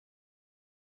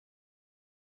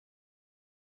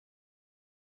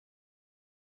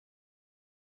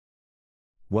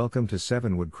Welcome to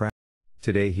 7 Woodcraft.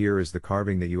 Today here is the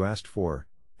carving that you asked for,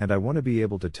 and I want to be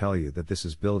able to tell you that this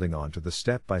is building onto the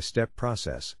step-by-step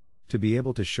process, to be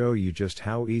able to show you just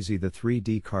how easy the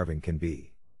 3D carving can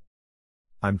be.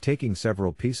 I'm taking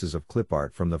several pieces of clip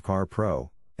art from the VCarve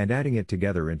Pro, and adding it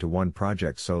together into one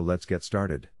project, so let's get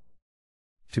started.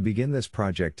 To begin this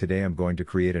project today I'm going to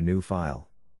create a new file.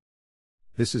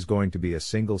 This is going to be a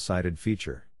single-sided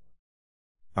feature.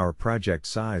 Our project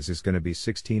size is going to be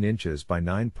 16 inches by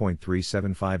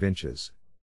 9.375 inches.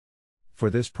 For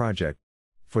this project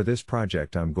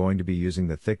I'm going to be using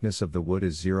the thickness of the wood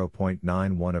is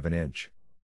 0.91 of an inch.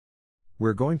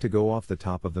 We're going to go off the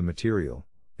top of the material,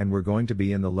 and we're going to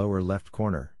be in the lower left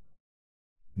corner.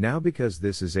 Now, because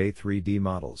this is a 3D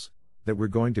models that we're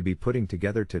going to be putting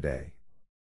together today,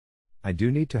 I do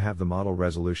need to have the model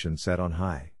resolution set on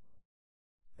high.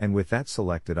 And with that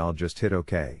selected, I'll just hit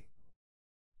OK.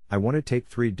 I want to take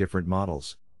 3 different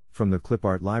models from the clip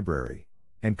art library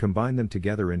and combine them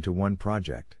together into one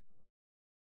project.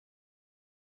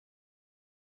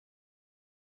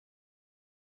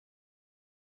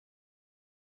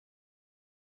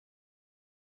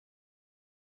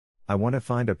 I want to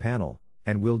find a panel,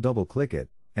 and we'll double click it,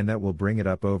 and that will bring it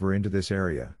up over into this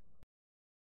area.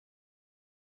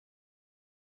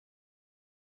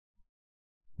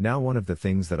 Now, one of the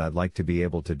things that I'd like to be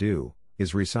able to do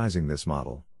is resizing this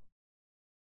model.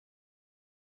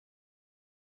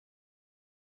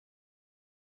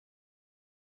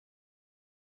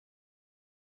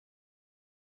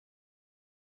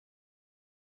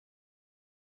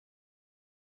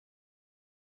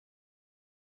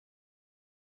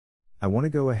 I want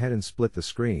to go ahead and split the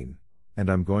screen, and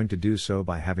I'm going to do so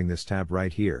by having this tab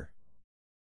right here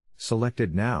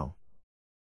selected. Now,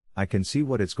 I can see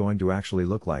what it's going to actually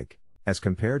look like, as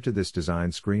compared to this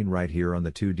design screen right here on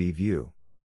the 2D view.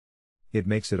 It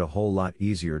makes it a whole lot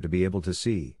easier to be able to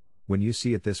see, when you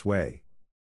see it this way.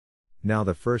 Now,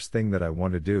 the first thing that I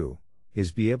want to do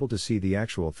is be able to see the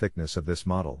actual thickness of this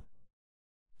model.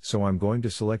 So I'm going to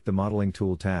select the Modeling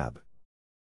Tool tab.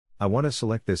 I want to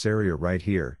select this area right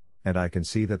here, and I can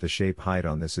see that the shape height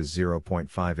on this is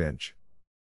 0.5 inch.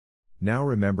 Now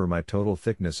remember, my total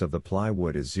thickness of the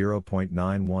plywood is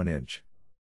 0.91 inch.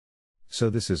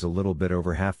 So this is a little bit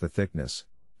over half the thickness,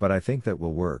 but I think that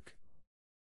will work.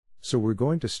 So we're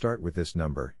going to start with this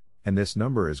number, and this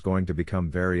number is going to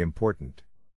become very important.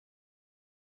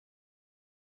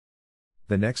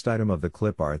 The next item of the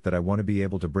clip art that I want to be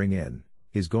able to bring in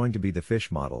is going to be the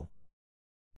fish model.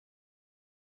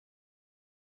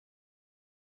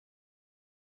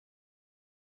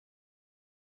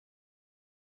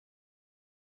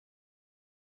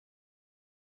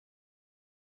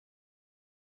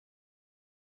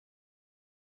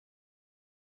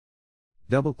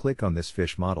 Double-click on this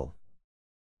fish model.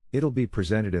 It'll be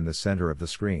presented in the center of the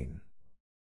screen.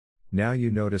 Now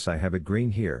you notice I have it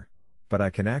green here, but I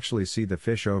can actually see the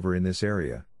fish over in this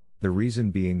area, the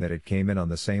reason being that it came in on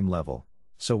the same level,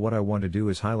 so what I want to do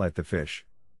is highlight the fish.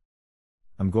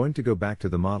 I'm going to go back to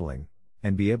the modeling,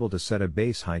 and be able to set a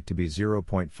base height to be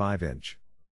 0.5 inch.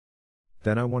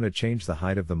 Then I want to change the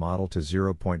height of the model to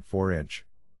 0.4 inch.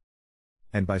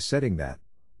 And by setting that,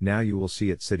 now you will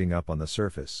see it sitting up on the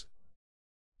surface.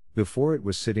 Before it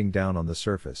was sitting down on the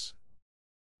surface.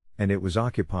 And it was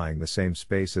occupying the same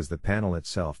space as the panel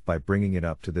itself by bringing it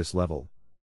up to this level.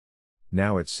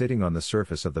 Now it's sitting on the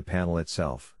surface of the panel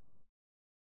itself.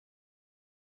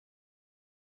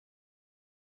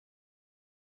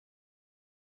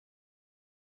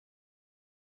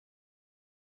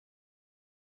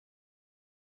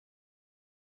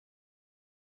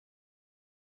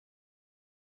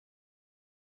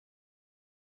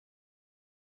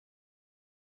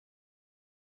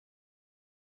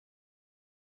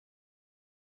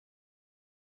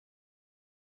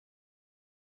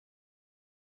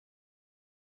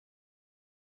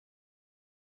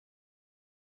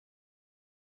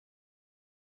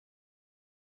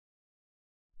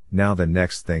 Now the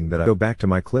next thing that I go back to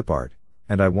my clip art,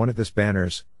 and I wanted this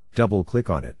banners, double click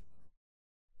on it.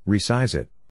 Resize it.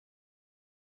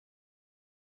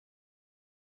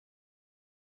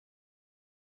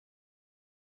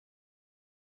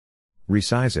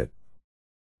 Resize it.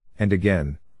 And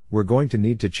again, we're going to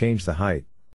need to change the height.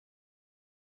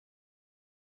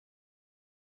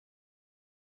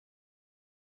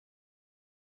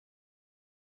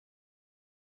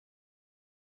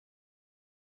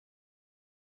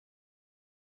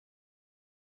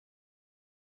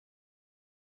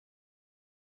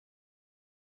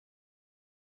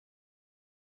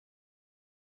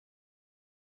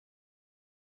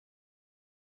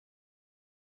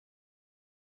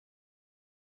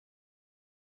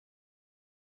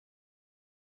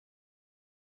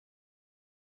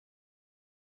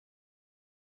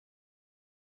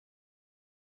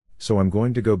 so I'm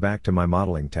going to go back to my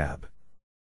modeling tab.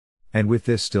 And with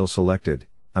this still selected,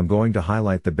 I'm going to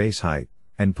highlight the base height,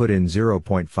 and put in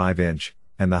 0.5 inch,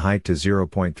 and the height to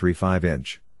 0.35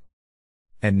 inch.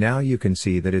 And now you can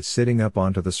see that it's sitting up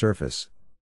onto the surface.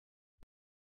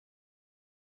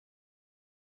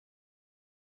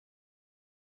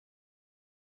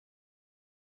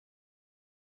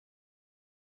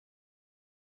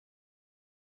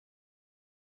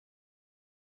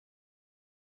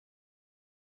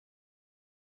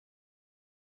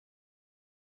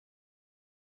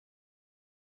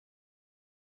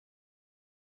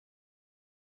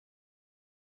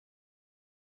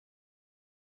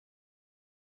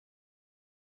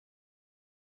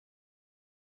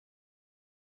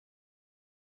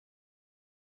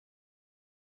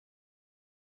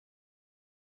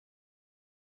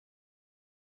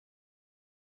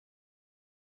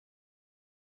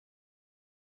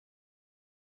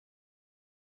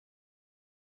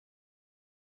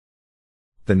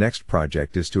 The next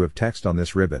project is to have text on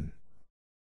this ribbon.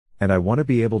 And I want to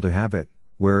be able to have it,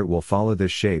 where it will follow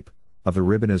this shape, of the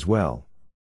ribbon as well.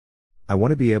 I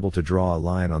want to be able to draw a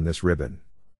line on this ribbon.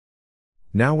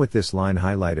 Now with this line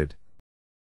highlighted,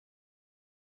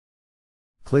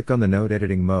 click on the node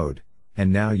editing mode,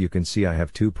 and now you can see I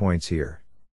have 2 points here.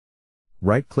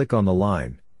 Right click on the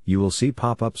line, you will see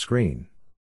pop-up screen.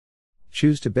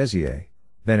 Choose to Bezier,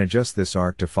 then adjust this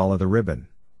arc to follow the ribbon.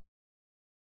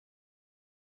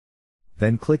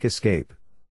 Then click Escape.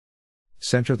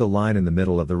 Center the line in the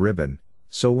middle of the ribbon,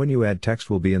 so when you add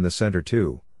text will be in the center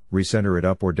too, recenter it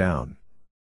up or down.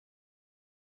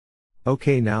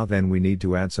 Okay, now then we need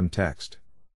to add some text.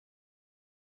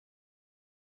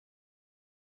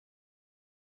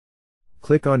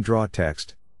 Click on Draw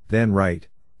Text, then write,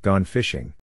 Gone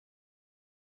Fishing.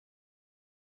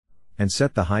 And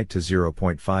set the height to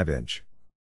 0.5 inch.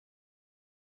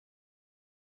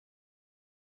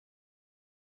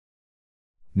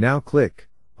 Now click,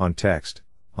 on Text,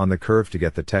 on the curve to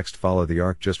get the text follow the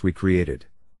arc just we created.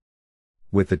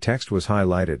 With the text was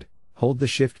highlighted, hold the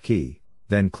Shift key,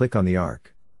 then click on the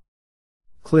arc.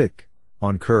 Click,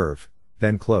 on Curve,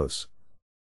 then Close.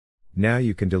 Now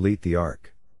you can delete the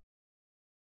arc.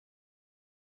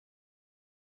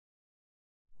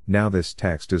 Now this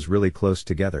text is really close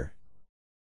together.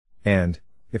 And,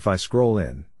 if I scroll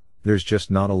in, there's just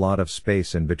not a lot of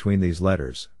space in between these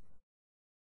letters.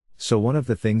 So one of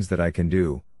the things that I can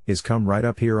do, is come right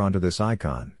up here onto this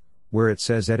icon, where it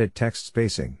says Edit Text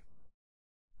Spacing.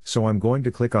 So I'm going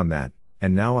to click on that,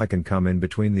 and now I can come in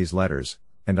between these letters,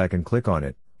 and I can click on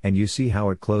it, and you see how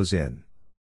it close in.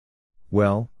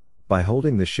 Well, by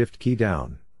holding the Shift key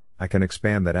down, I can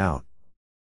expand that out.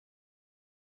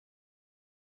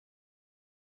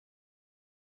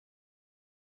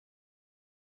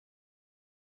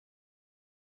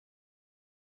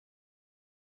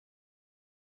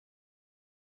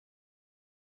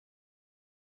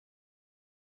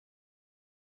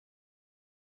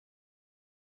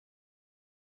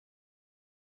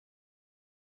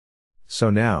 So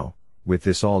now, with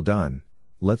this all done,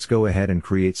 let's go ahead and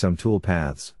create some tool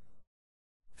paths.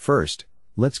 First,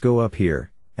 let's go up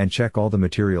here, and check all the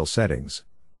material settings.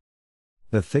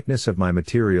 The thickness of my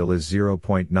material is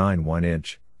 0.91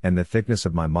 inch, and the thickness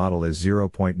of my model is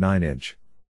 0.9 inch.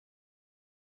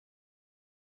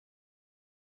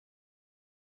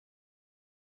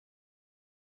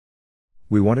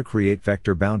 We want to create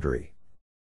vector boundary.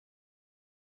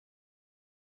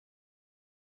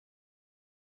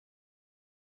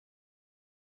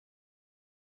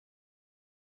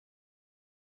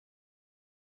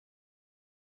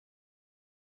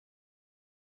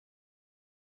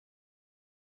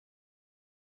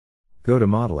 Go to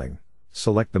Modeling,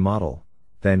 select the model,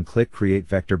 then click Create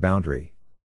Vector Boundary.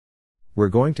 We're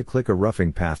going to click a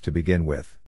roughing path to begin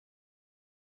with.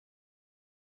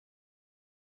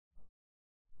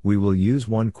 We will use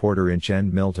 1/4 inch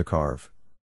end mill to carve.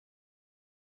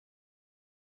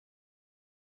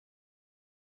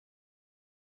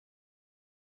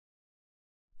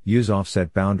 Use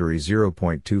offset boundary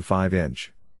 0.25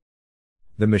 inch.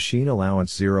 The machine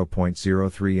allowance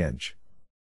 0.03 inch.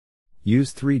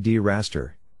 Use 3D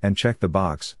raster, and check the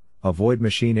box, Avoid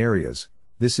machine areas.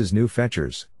 This is new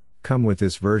features, come with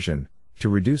this version, to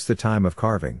reduce the time of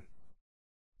carving.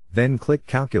 Then click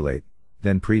Calculate,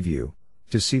 then Preview,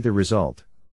 to see the result.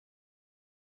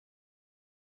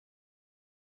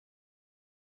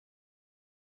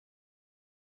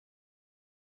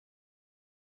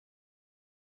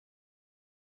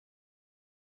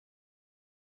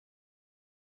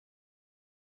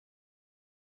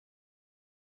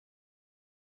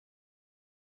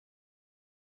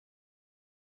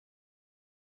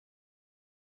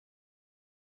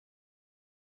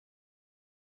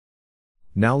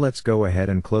 Now let's go ahead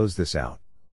and close this out.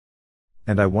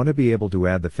 And I want to be able to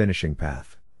add the finishing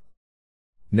path.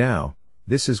 Now,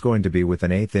 this is going to be with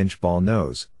an 1/8 inch ball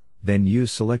nose, then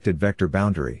use selected vector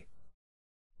boundary.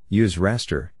 Use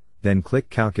raster, then click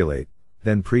calculate,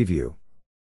 then preview.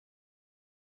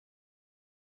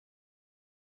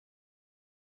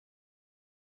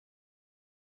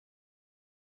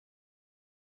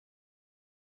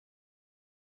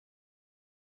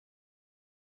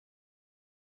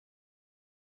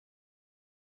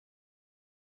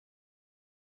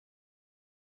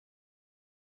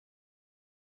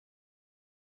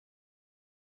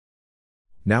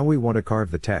 Now we want to carve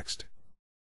the text.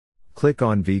 Click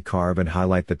on VCarve and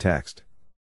highlight the text.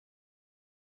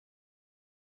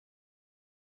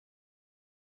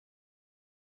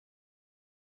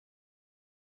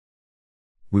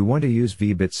 We want to use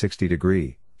VBit 60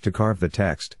 degree to carve the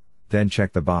text, then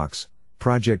check the box,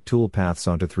 Project Toolpaths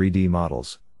onto 3D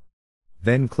models.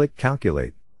 Then click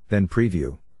Calculate, then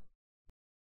Preview.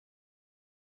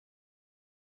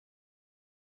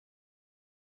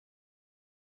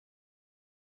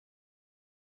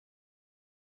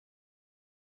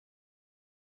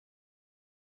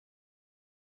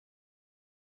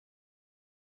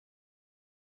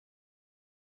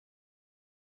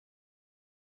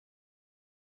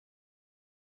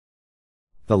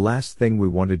 The last thing we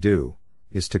want to do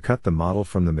is to cut the model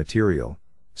from the material,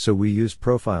 so we use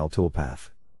Profile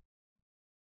Toolpath.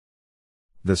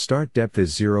 The start depth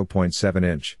is 0.7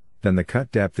 inch, then the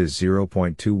cut depth is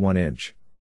 0.21 inch.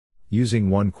 Using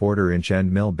 1/4 inch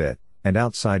end mill bit, and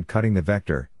outside cutting the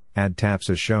vector, add taps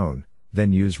as shown,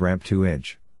 then use ramp 2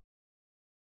 inch.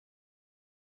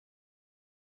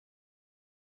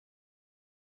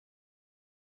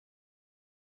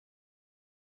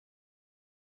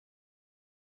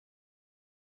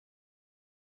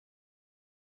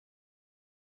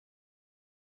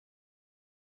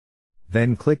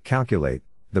 Then click Calculate,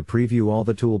 the preview all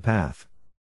the tool path.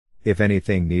 If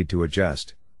anything need to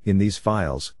adjust, in these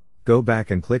files, go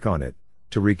back and click on it,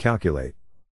 to recalculate.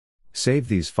 Save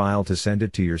these file to send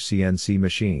it to your CNC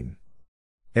machine.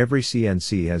 Every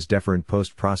CNC has different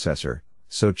post-processor,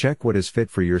 so check what is fit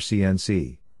for your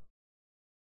CNC.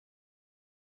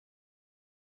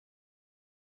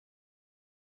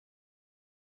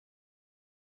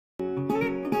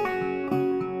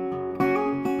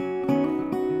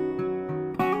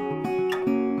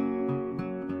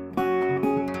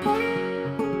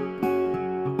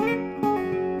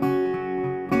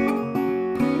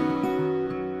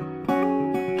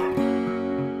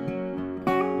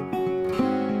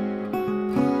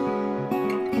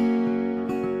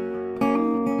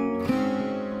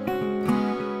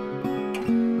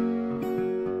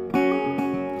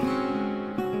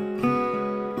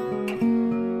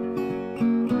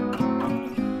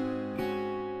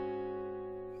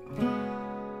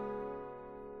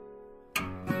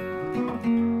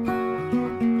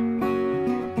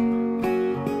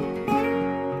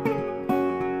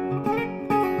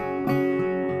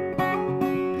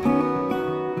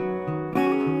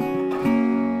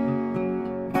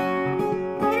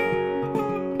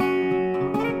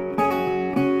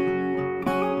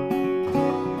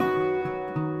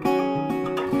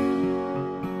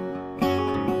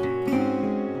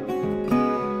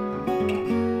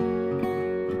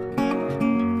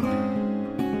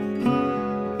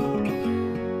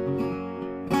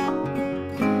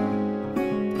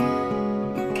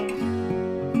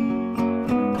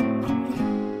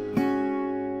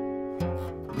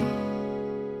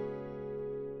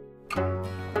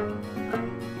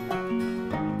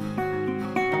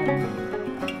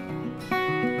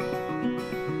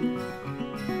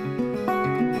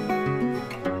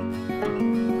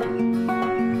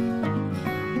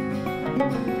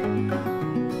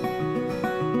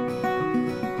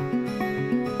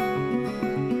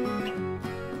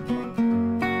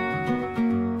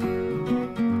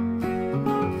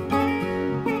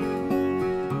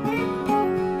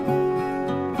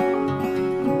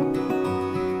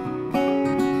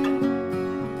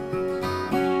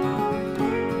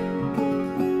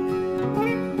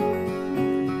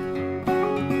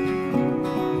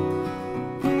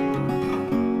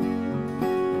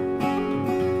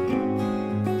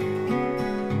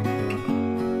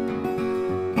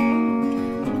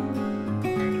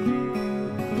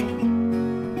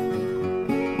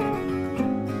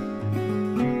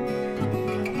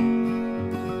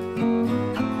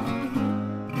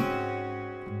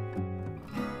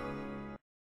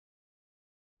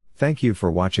 Thank you for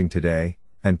watching today,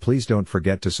 and please don't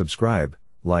forget to subscribe,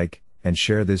 like, and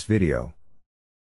share this video.